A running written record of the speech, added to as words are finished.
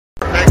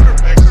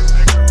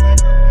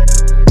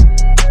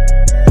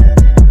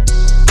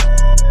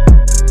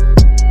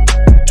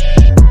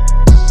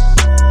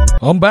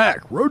I'm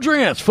back.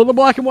 Rodrance for the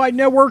Black and White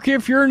Network.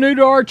 If you're new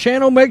to our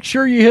channel, make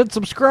sure you hit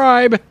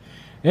subscribe.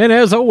 And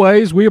as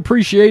always, we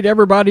appreciate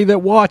everybody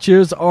that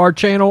watches our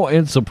channel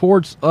and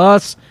supports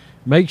us.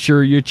 Make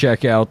sure you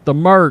check out the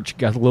merch.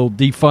 Got a little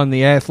Defund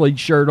the Athlete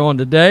shirt on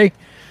today.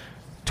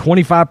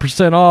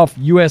 25% off,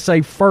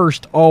 USA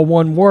First, all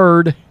one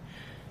word.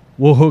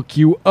 We'll hook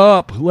you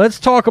up. Let's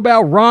talk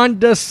about Ron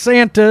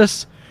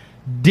DeSantis.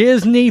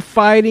 Disney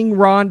fighting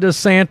Ron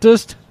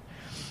DeSantis.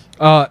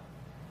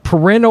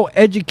 Parental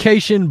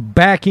education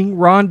backing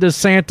Ron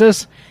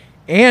DeSantis.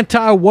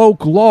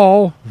 Anti-woke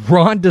law,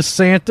 Ron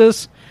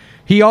DeSantis.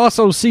 He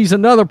also sees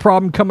another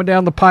problem coming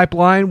down the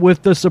pipeline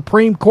with the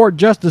Supreme Court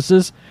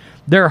justices,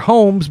 their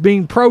homes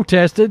being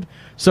protested.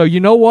 So you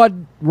know what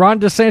Ron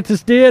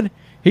DeSantis did?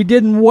 He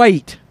didn't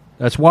wait.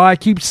 That's why I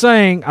keep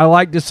saying I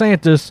like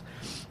DeSantis.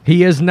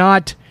 He is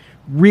not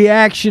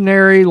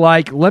reactionary,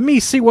 like, let me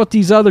see what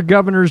these other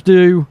governors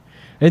do,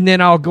 and then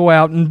I'll go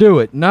out and do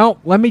it. No,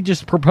 let me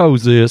just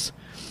propose this.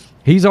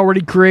 He's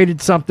already created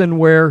something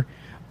where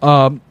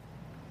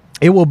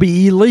it will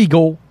be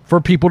illegal for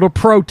people to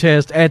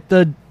protest at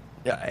the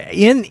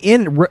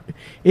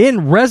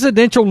in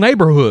residential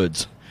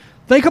neighborhoods.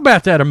 Think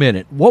about that a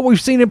minute. What we've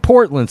seen in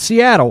Portland,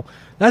 Seattle,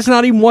 that's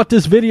not even what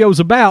this video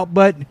is about,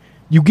 but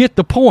you get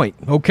the point,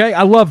 okay?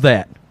 I love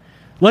that.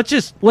 Let's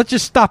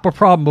just stop a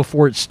problem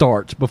before it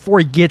starts, before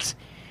it gets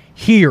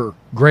here.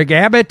 Greg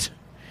Abbott,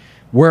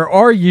 where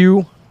are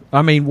you?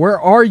 I mean, where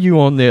are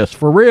you on this,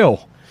 for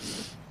real?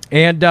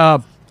 And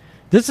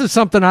this is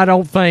something I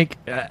don't think,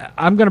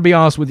 I'm going to be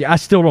honest with you, I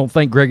still don't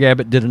think Greg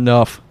Abbott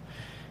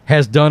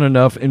has done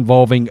enough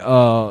involving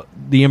the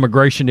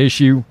immigration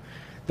issue.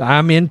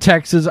 I'm in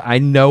Texas. I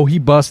know he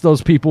busts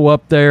those people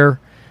up there.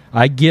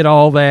 I get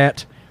all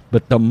that.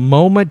 But the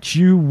moment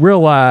you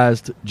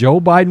realized Joe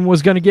Biden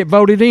was going to get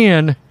voted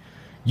in,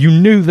 you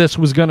knew this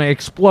was going to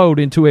explode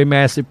into a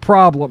massive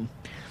problem.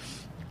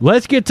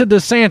 Let's get to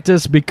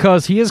DeSantis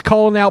because he is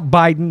calling out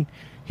Biden.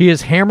 He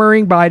is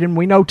hammering Biden.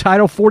 We know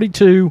Title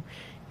 42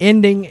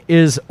 ending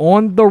is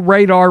on the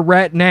radar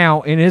right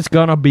now, and it's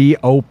going to be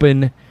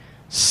open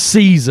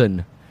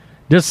season.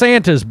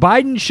 DeSantis,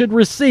 Biden should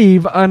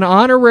receive an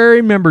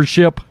honorary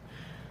membership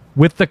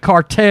with the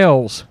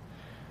cartels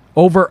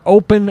over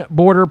open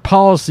border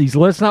policies.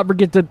 Let's not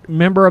forget the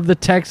member of the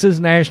Texas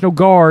National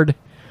Guard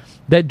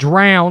that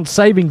drowned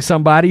saving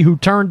somebody who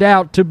turned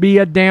out to be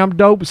a damn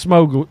dope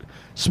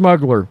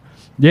smuggler.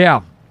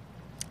 Yeah,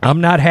 I'm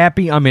not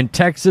happy. I'm in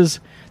Texas.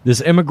 This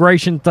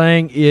immigration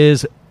thing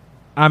is,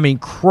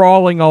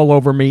 crawling all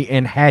over me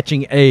and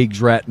hatching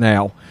eggs right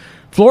now.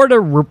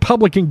 Florida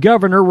Republican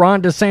Governor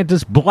Ron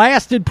DeSantis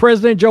blasted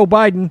President Joe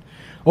Biden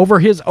over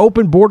his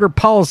open border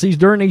policies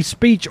during a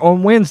speech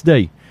on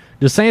Wednesday.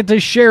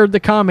 DeSantis shared the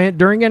comment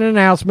during an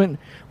announcement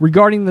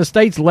regarding the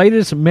state's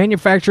latest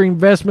manufacturing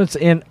investments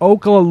in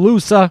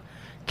Okaloosa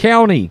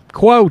County.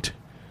 Quote,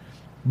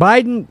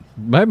 Biden,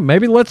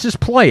 maybe let's just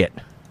play it.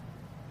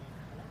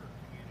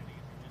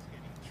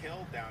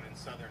 Killed down in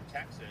southern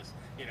Texas,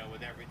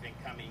 with everything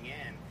coming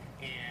in.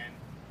 And,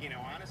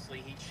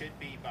 honestly,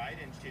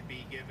 Biden should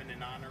be given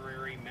an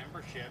honorary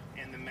membership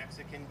in the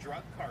Mexican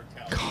drug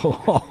cartel.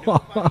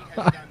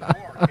 Nobody has done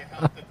more to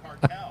help the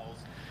cartels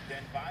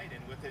than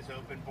Biden with his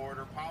open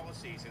border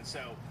policies. And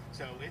so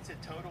it's a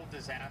total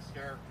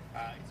disaster.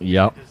 It's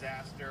a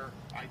disaster,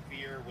 I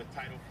fear, with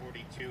Title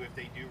 42. If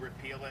they do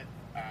repeal it,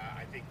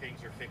 I think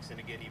things are fixing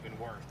to get even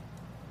worse.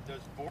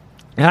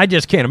 And I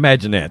just can't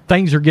imagine that.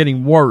 Things are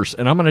getting worse.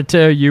 And I'm going to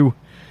tell you,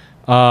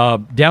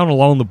 down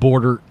along the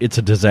border, it's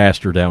a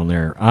disaster down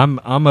there.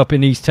 I'm up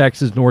in East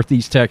Texas,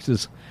 Northeast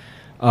Texas.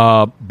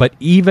 But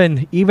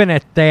even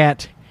at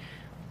that,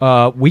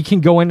 we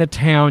can go into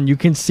town. You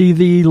can see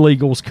the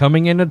illegals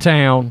coming into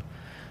town.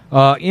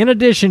 In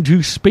addition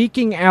to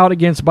speaking out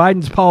against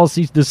Biden's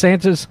policies,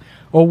 DeSantis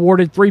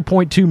awarded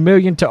 $3.2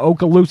 million to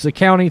Okaloosa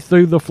County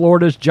through the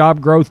Florida's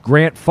Job Growth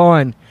Grant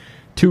Fund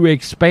to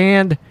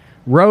expand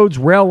roads,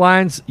 rail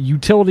lines,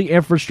 utility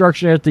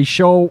infrastructure at the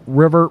Shoal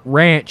River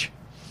Ranch.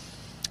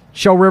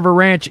 Shoal River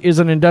Ranch is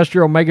an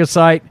industrial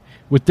megasite.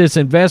 With this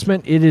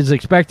investment, it is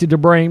expected to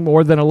bring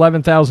more than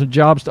 11,000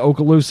 jobs to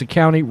Okaloosa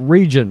County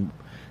region.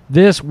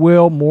 This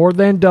will more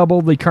than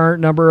double the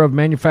current number of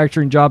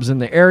manufacturing jobs in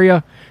the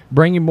area,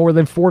 bringing more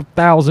than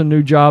 4,000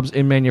 new jobs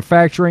in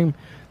manufacturing,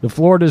 the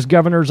Florida's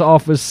governor's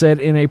office said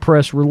in a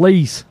press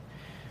release.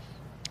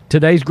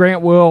 Today's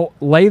grant will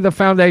lay the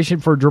foundation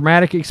for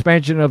dramatic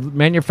expansion of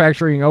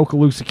manufacturing in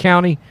Okaloosa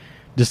County.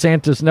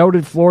 DeSantis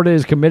noted Florida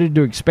is committed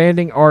to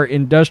expanding our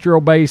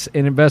industrial base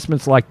and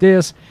investments like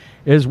this,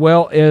 as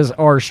well as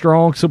our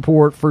strong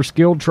support for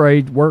skilled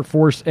trade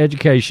workforce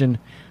education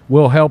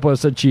will help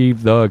us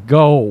achieve the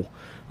goal.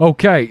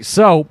 Okay,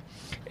 so,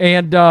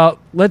 and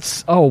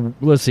let's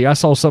see. I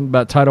saw something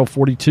about Title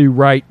 42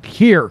 right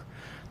here.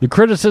 The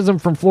criticism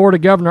from Florida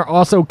governor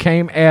also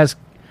came as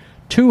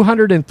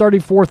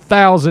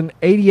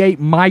 234,088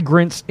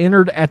 migrants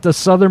entered at the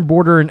southern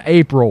border in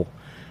April.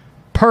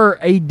 Per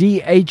a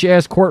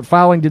DHS court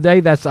filing today,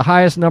 that's the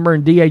highest number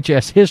in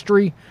DHS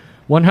history.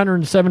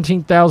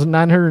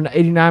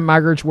 117,989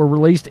 migrants were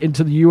released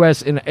into the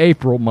U.S. in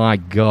April. My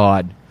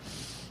God.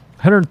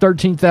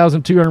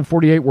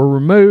 113,248 were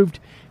removed,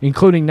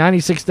 including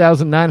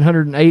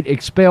 96,908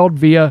 expelled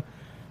via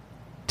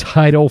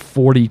Title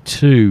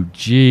 42.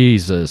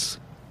 Jesus.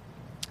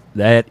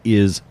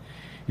 It's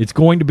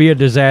going to be a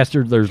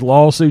disaster. There's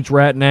lawsuits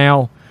right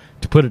now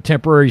to put a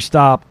temporary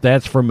stop.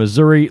 That's from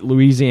Missouri,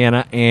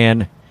 Louisiana,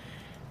 and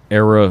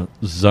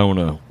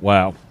Arizona.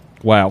 Wow.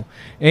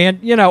 And,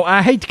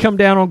 I hate to come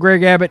down on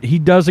Greg Abbott. He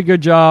does a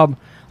good job.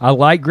 I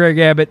like Greg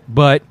Abbott.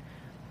 But,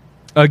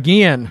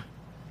 again,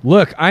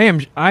 look, I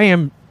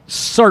am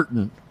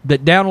certain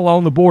that down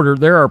along the border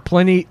there are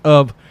plenty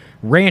of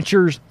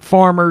ranchers,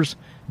 farmers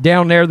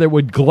down there that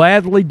would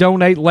gladly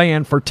donate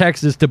land for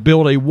Texas to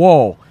build a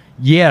wall.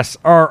 Yes,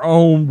 our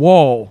own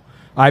wall.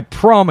 I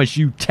promise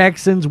you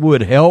Texans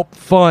would help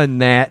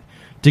fund that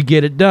to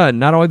get it done.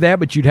 Not only that,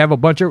 but you'd have a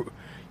bunch of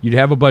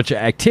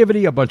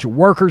activity, a bunch of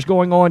workers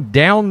going on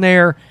down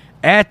there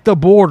at the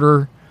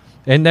border,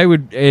 and they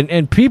would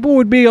and people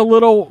would be a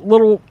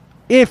little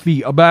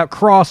iffy about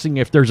crossing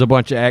if there's a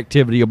bunch of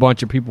activity, a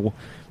bunch of people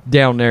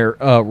down there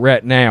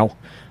right now.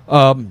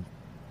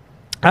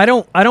 I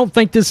don't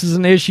think this is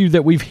an issue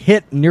that we've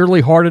hit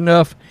nearly hard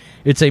enough.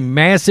 It's a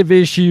massive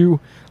issue.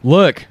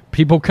 Look,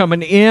 people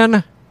coming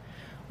in,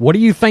 what do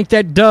you think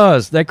that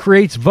does? That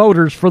creates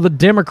voters for the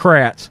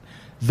Democrats.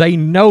 They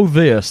know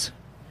this.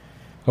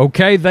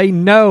 Okay, they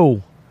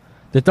know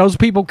that those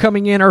people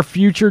coming in are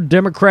future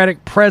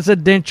Democratic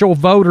presidential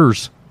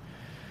voters.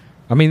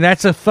 I mean,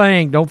 that's a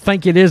thing. Don't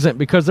think it isn't,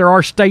 because there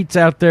are states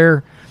out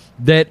there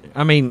that,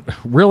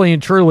 really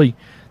and truly,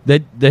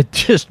 that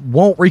just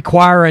won't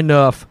require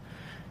enough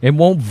and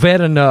won't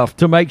vet enough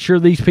to make sure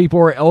these people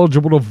are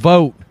eligible to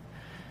vote.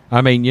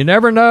 You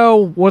never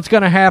know what's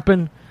going to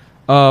happen.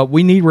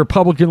 We need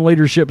Republican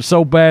leadership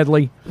so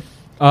badly.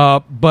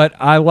 But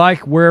I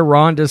like where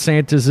Ron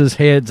DeSantis'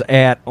 head's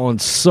at on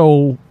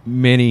so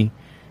many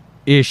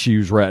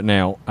issues right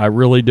now. I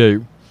really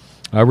do.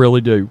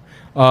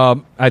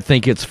 I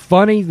think it's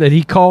funny that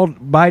he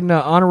called Biden an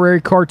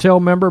honorary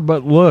cartel member,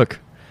 but look,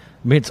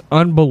 it's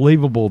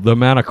unbelievable the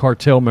amount of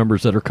cartel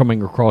members that are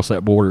coming across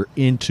that border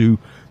into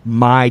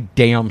my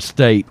damn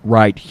state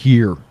right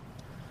here.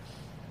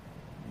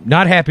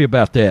 Not happy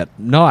about that.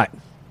 Not.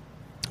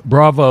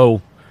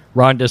 Bravo,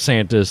 Ron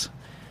DeSantis.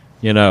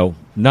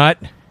 Not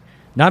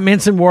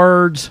mincing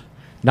words,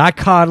 not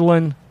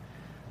coddling,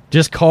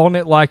 just calling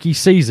it like he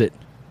sees it.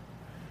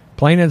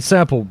 Plain and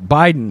simple.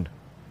 Biden,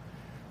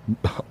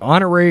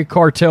 honorary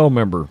cartel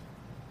member.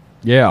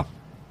 Yeah.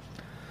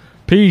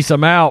 Peace.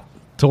 I'm out.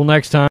 Till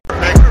next time.